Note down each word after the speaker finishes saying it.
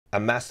a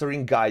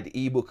mastering guide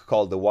ebook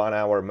called the 1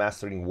 Hour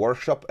Mastering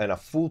Workshop, and a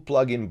full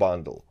plugin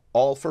bundle,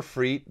 all for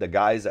free. The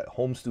guys at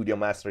Home Studio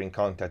Mastering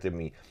contacted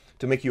me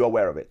to make you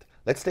aware of it.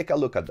 Let's take a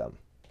look at them.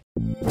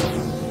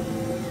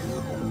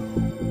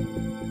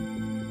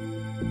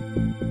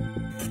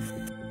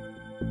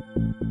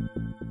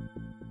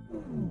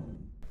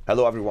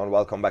 Hello everyone,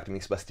 welcome back to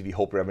MixbusTv.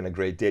 Hope you're having a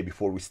great day.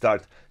 Before we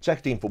start,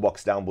 check the info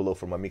box down below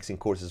for my mixing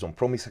courses on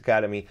ProMix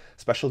Academy,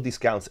 special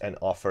discounts and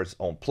offers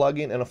on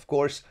plugin, and of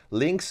course,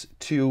 links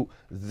to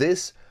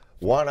this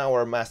 1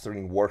 Hour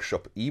Mastering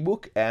Workshop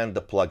ebook and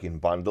the plugin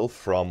bundle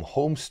from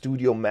Home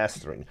Studio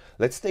Mastering.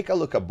 Let's take a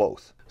look at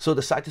both. So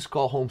the site is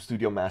called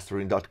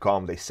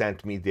homestudiomastering.com. They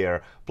sent me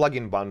their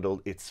plugin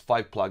bundle. It's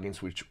 5 plugins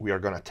which we are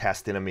going to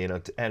test in a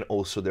minute, and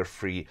also their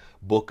free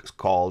book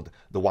called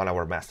the 1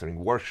 Hour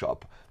Mastering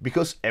Workshop.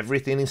 Because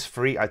everything is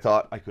free, I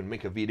thought I could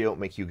make a video,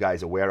 make you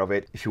guys aware of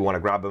it. If you want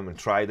to grab them and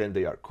try them,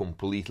 they are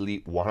completely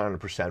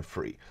 100%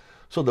 free.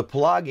 So the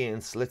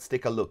plugins, let's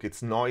take a look.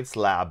 It's Noise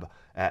Lab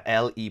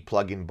LE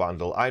plugin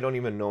bundle. I don't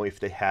even know if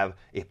they have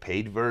a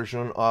paid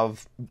version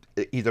of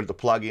either the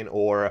plugin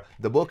or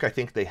the book. I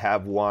think they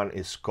have one.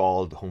 Is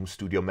called Home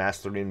Studio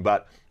Mastering,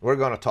 but we're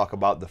going to talk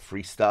about the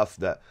free stuff,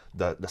 the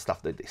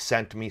stuff that they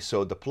sent me.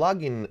 So the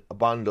plugin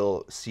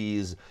bundle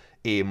sees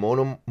a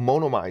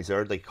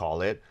monomizer, they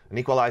call it, an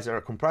equalizer,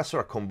 a compressor,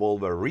 a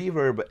convolver,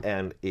 reverb,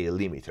 and a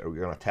limiter.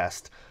 We're going to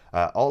test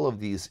all of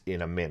these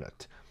in a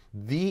minute.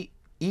 The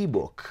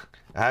ebook,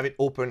 I have it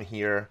open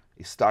here.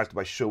 It starts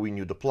by showing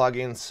you the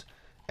plugins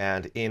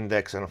and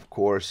index, and of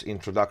course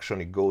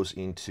introduction. It goes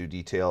into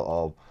detail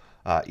of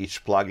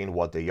each plugin,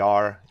 what they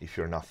are, if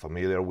you're not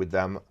familiar with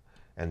them.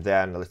 And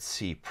then let's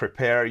see,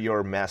 prepare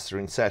your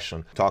mastering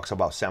session. Talks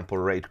about sample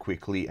rate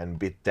quickly and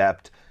bit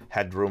depth,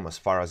 headroom as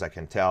far as I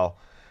can tell.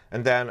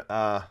 And then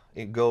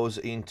it goes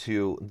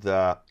into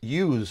the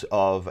use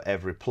of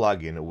every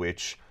plugin,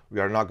 which we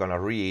are not going to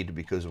read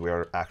because we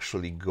are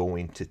actually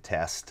going to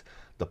test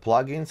the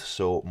plugins.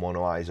 So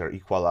monomizer,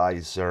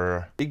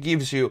 equalizer, it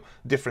gives you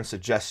different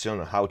suggestions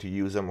on how to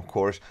use them. Of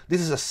course,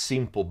 this is a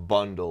simple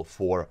bundle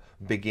for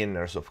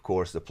beginners. Of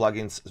course, the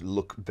plugins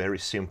look very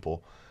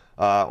simple.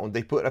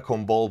 They put a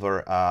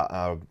convolver,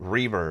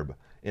 reverb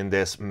in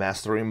this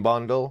mastering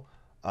bundle.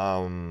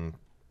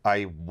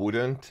 I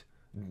wouldn't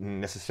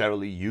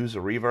necessarily use a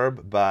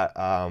reverb, but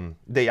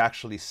they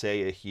actually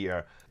say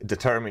here,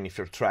 determine if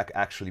your track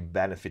actually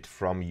benefit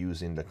from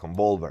using the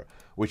convolver,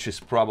 which is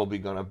probably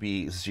going to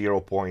be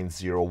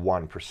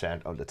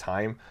 0.01% of the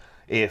time,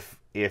 if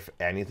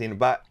anything.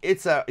 But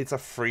it's a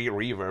free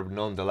reverb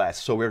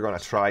nonetheless, so we're going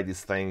to try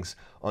these things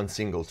on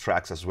single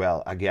tracks as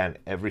well. Again,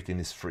 everything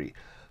is free.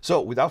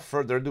 So without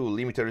further ado,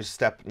 limiter is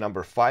step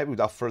number 5.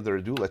 Without further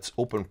ado, let's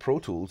open Pro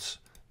Tools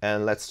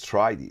and let's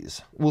try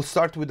these. We'll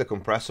start with the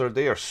compressor.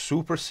 They are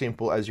super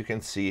simple, as you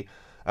can see.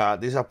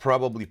 These are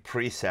probably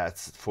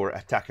presets for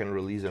attack and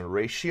release and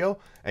ratio,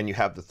 and you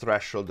have the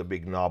threshold, the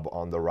big knob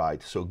on the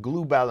right. So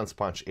glue, balance,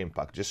 punch,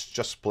 impact.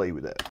 Just play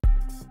with it.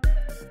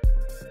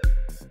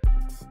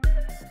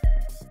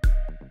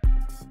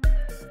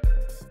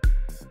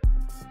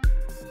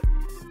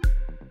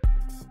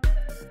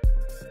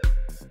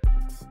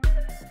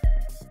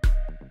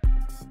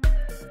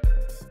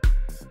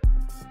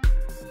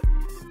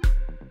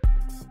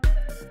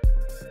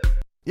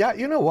 Yeah,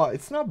 you know what?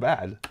 It's not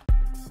bad.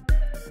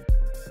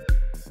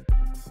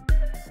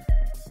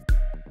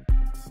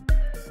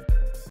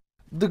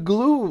 The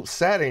glue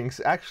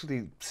settings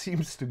actually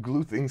seems to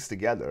glue things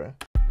together.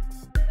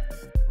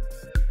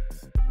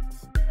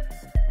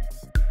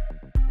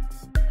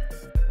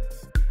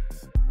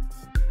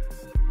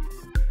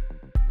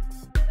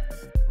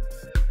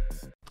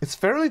 It's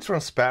fairly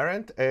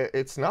transparent.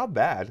 It's not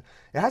bad.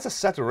 It has a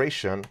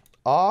saturation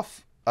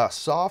of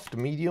soft,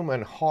 medium,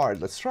 and hard.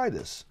 Let's try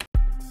this.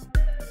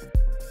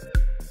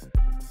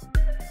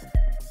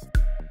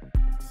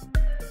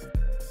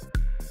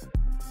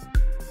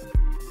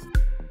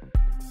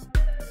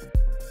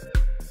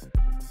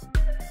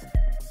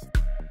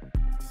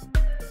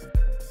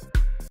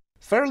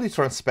 Fairly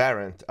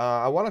transparent.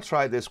 I want to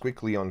try this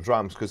quickly on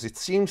drums because it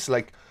seems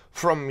like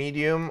from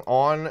medium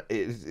on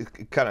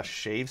it kind of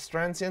shaves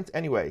transient.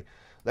 Anyway,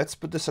 let's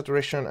put the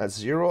saturation at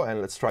 0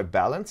 and let's try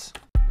balance.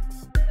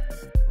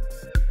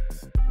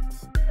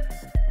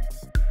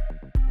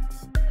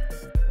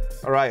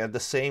 All right, at the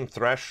same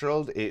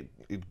threshold,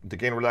 the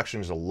gain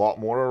reduction is a lot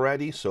more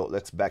already, so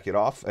let's back it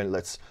off and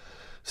let's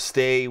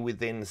stay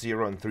within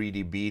 0 and 3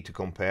 dB to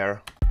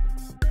compare.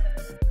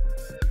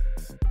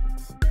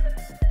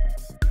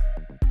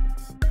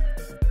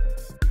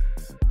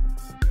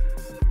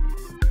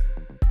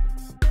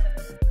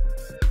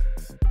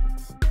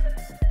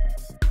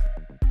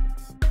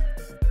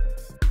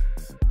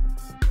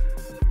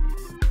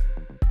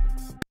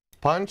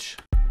 Punch.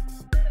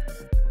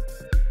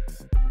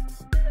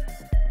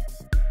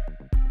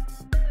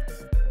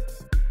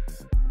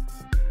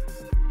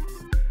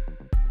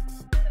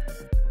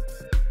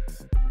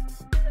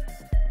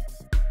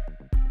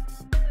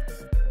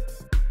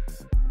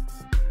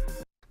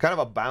 kind of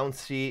a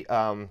bouncy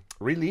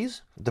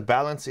release. The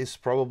balance is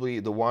probably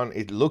the one,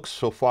 it looks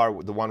so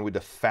far, the one with the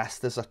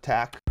fastest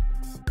attack.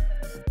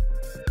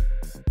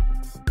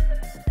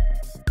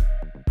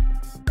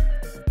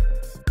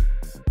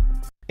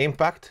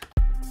 Impact.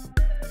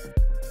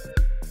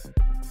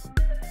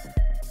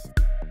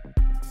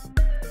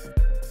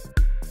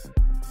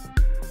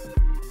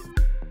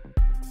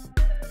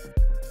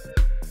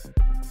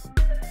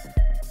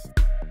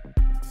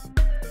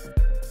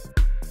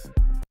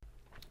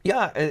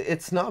 Yeah,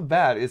 it's not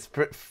bad. It's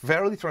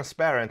fairly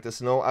transparent.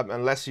 There's no,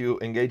 unless you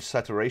engage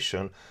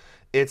saturation,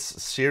 it's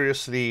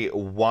seriously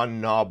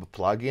one knob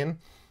plugin.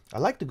 I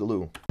like the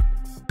glue.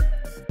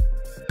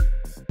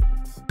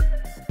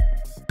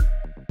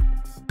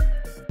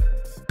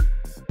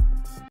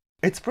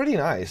 It's pretty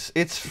nice.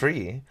 It's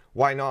free.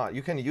 Why not?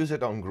 You can use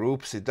it on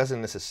groups. It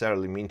doesn't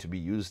necessarily mean to be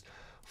used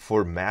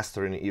for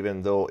mastering,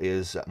 even though it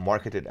is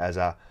marketed as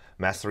a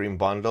mastering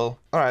bundle.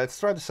 All right, let's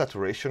try the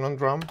saturation on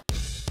drum.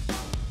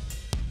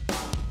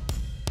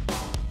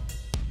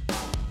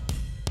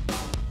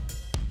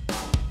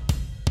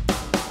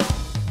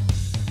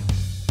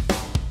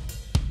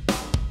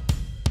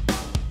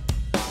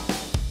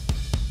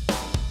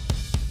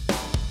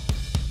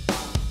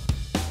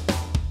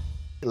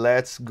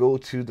 Let's go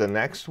to the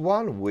next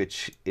one,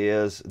 which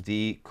is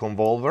the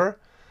convolver.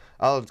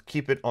 I'll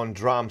keep it on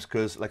drums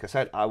because, like I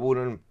said, I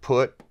wouldn't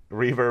put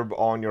reverb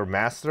on your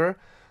master.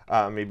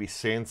 Maybe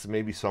synths,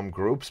 maybe some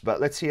groups, but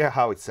let's hear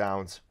how it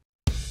sounds.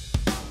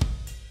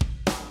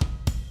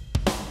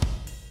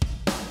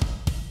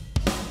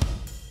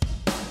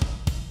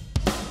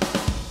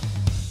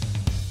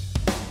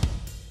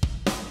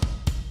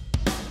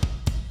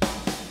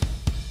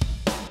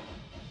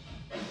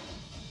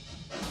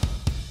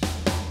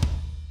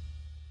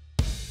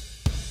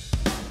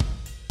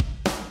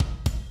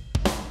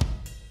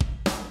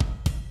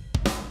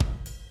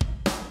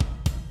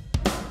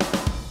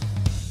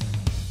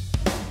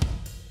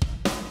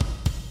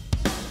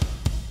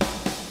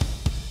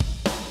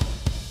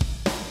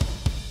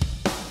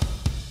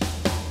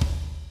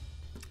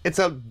 It's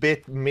a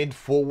bit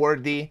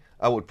mid-forwardy.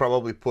 I would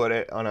probably put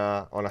it on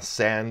a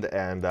send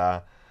and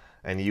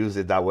use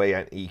it that way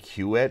and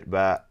EQ it.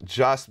 But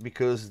just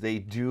because they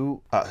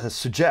do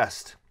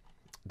suggest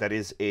that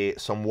is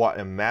somewhat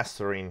a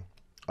mastering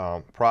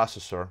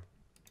processor,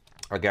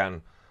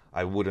 again,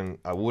 I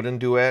wouldn't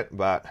do it.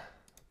 But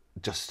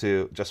just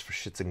for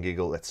shits and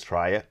giggles, let's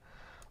try it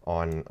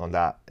on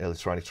that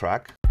electronic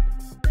track.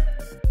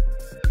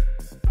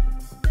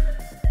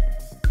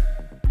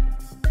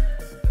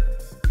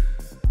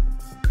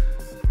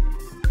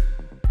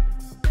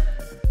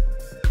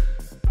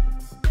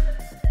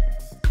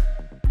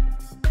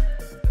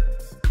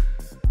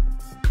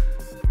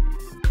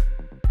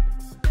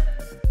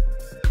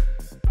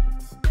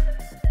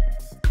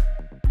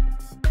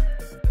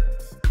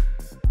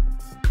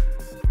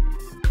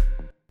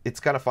 It's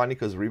kind of funny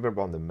because reverb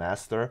on the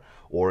master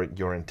or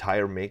your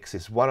entire mix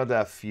is one of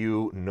the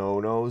few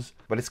no-nos,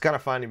 but it's kind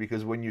of funny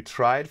because when you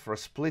try it for a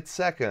split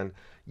second,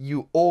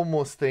 you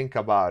almost think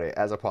about it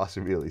as a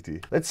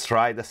possibility. Let's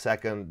try the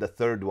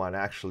third one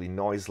actually,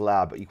 Noise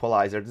Lab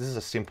equalizer. This is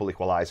a simple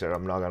equalizer.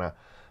 I'm not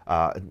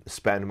gonna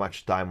spend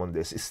much time on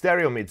this. It's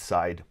stereo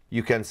mid-side.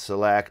 You can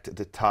select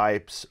the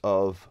types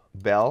of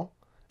bell,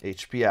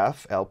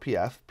 HPF,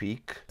 LPF,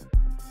 peak.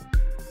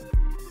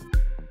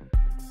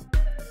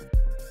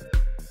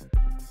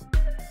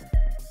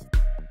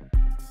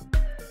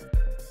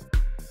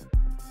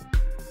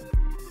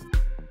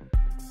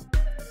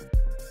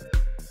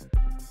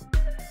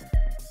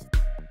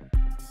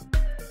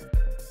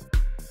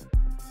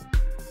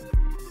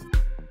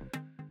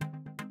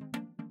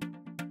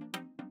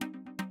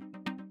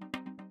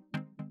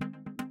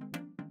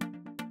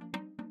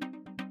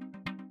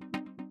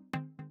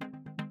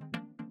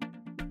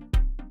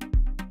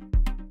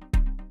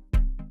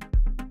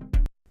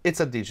 It's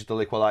a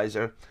digital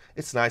equalizer.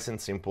 It's nice and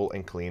simple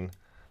and clean.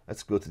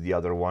 Let's go to the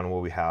other one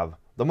where we have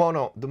the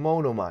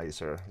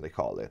monomizer, they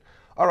call it.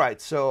 All right,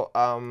 so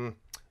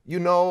you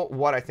know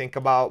what I think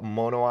about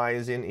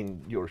monoizing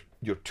in your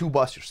two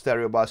bus, your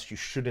stereo bus. You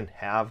shouldn't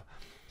have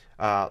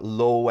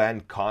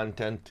low-end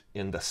content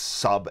in the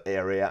sub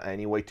area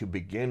anyway to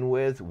begin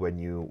with when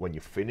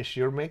you finish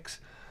your mix.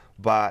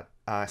 But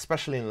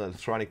especially in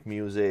electronic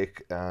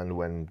music and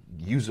when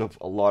use of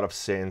a lot of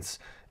synths,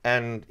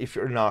 and if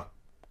you're not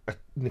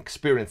an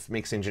experienced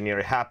mix engineer,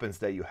 it happens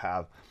that you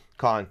have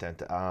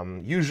content.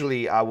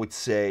 Usually I would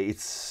say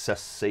it's a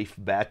safe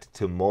bet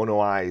to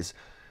monoize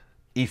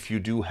if you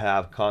do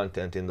have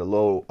content in the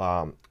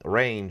low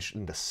range,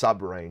 in the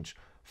sub range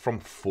from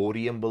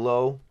 40 and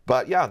below.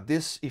 But yeah,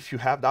 this, if you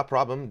have that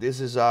problem,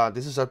 this is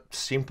a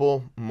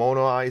simple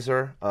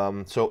monoizer.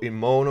 So it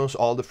monos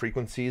all the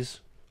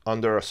frequencies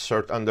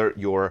under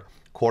your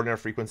corner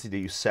frequency that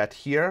you set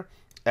here,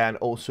 and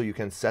also you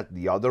can set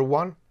the other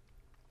one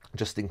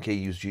just in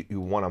case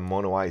you want to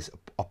monoize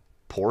a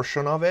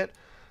portion of it.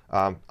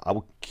 I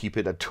would keep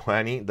it at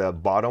 20, the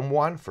bottom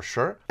one for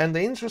sure. And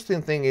the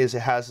interesting thing is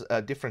it has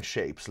different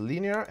shapes: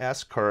 linear,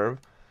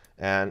 S-curve,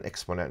 and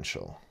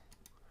exponential.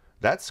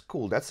 That's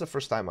cool. That's the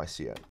first time I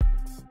see it.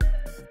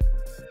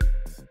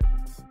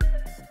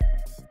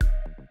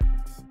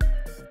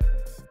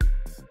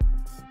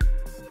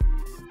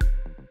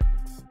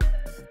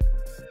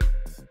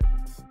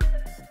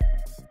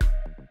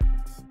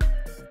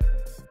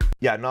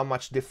 Yeah, not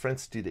much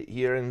difference to the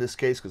ear in this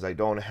case because I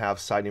don't have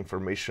side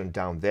information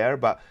down there,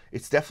 but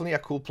it's definitely a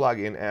cool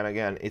plugin, and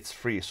again, it's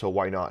free, so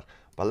why not?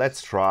 But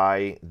let's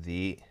try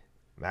the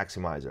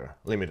maximizer,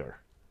 limiter,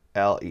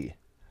 LE.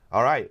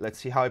 All right, let's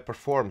see how it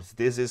performs.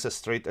 This is as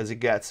straight as it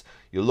gets.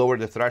 You lower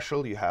the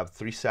threshold, you have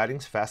 3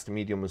 settings, fast,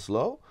 medium, and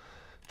slow.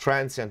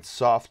 Transient,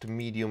 soft,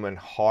 medium, and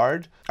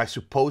hard. I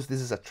suppose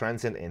this is a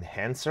transient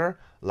enhancer,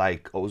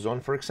 like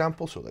Ozone, for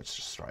example, so let's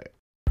just try it.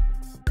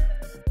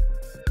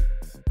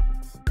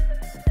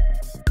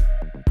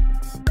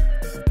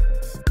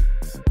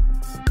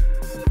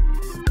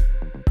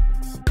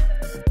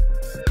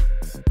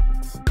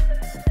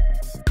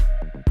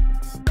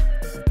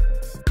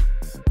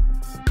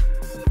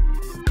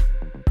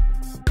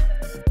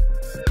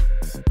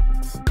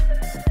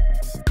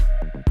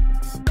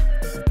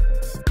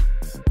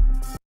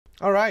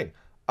 All right,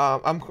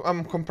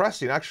 I'm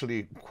compressing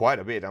actually quite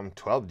a bit. I'm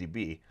 12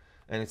 dB,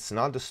 and it's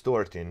not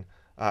distorting.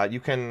 You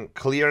can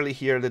clearly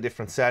hear the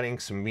different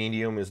settings.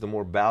 Medium is the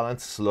more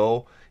balanced.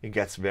 Slow, it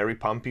gets very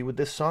pumpy with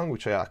this song,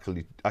 which I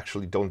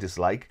actually don't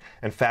dislike.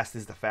 And fast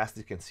is the fast.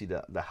 You can see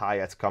the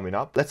hi-hats coming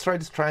up. Let's try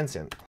this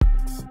transient.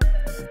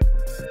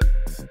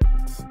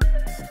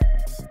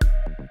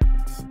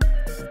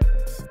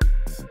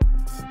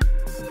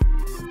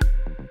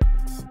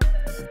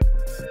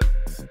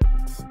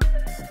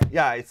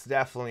 Yeah, it's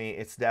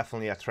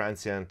definitely a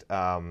transient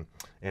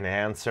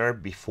enhancer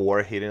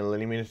before hitting the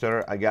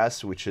limiter, I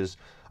guess, which is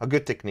a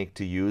good technique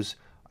to use.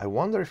 I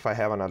wonder if I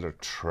have another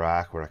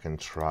track where I can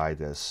try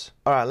this.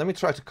 All right, let me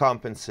try to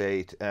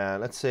compensate.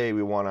 And let's say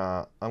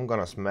I'm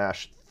gonna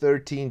smash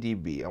 13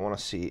 dB. I wanna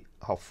see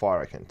how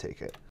far I can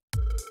take it.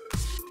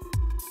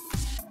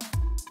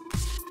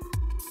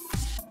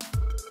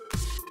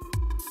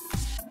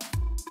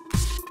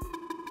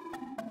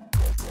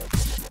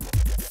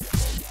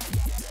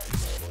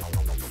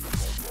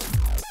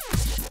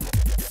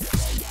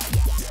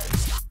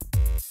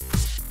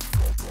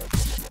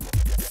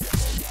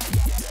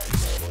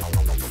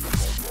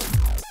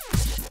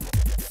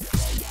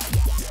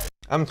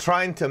 I'm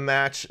trying to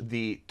match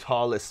the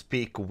tallest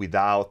peak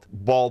without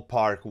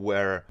ballpark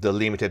where the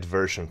limited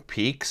version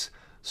peaks.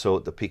 So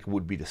the peak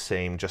would be the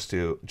same, just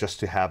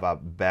to have a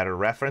better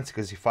reference.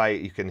 Because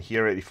you can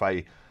hear it if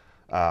I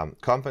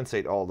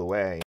compensate all the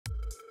way.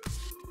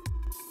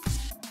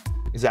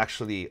 It's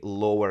actually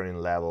lower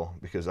in level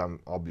because I'm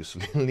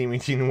obviously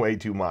limiting way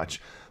too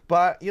much.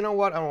 But you know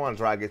what? I don't want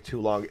to drag it too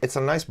long. It's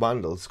a nice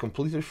bundle. It's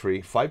completely free,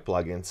 5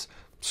 plugins,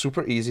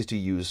 super easy to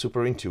use,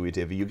 super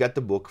intuitive. You get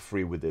the book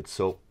free with it,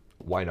 so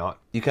why not?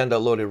 You can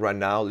download it right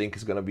now. Link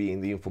is going to be in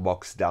the info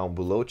box down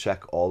below.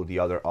 Check all the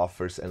other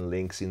offers and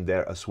links in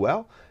there as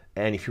well.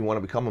 And if you want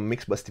to become a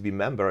MixbusTv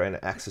member and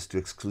access to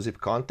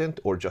exclusive content,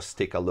 or just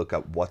take a look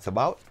at what's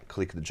about,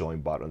 click the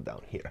join button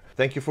down here.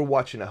 Thank you for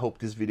watching. I hope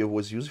this video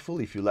was useful.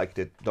 If you liked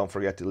it, don't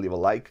forget to leave a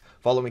like.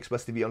 Follow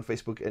MixbusTv on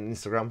Facebook and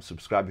Instagram.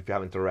 Subscribe if you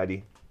haven't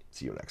already.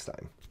 See you next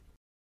time.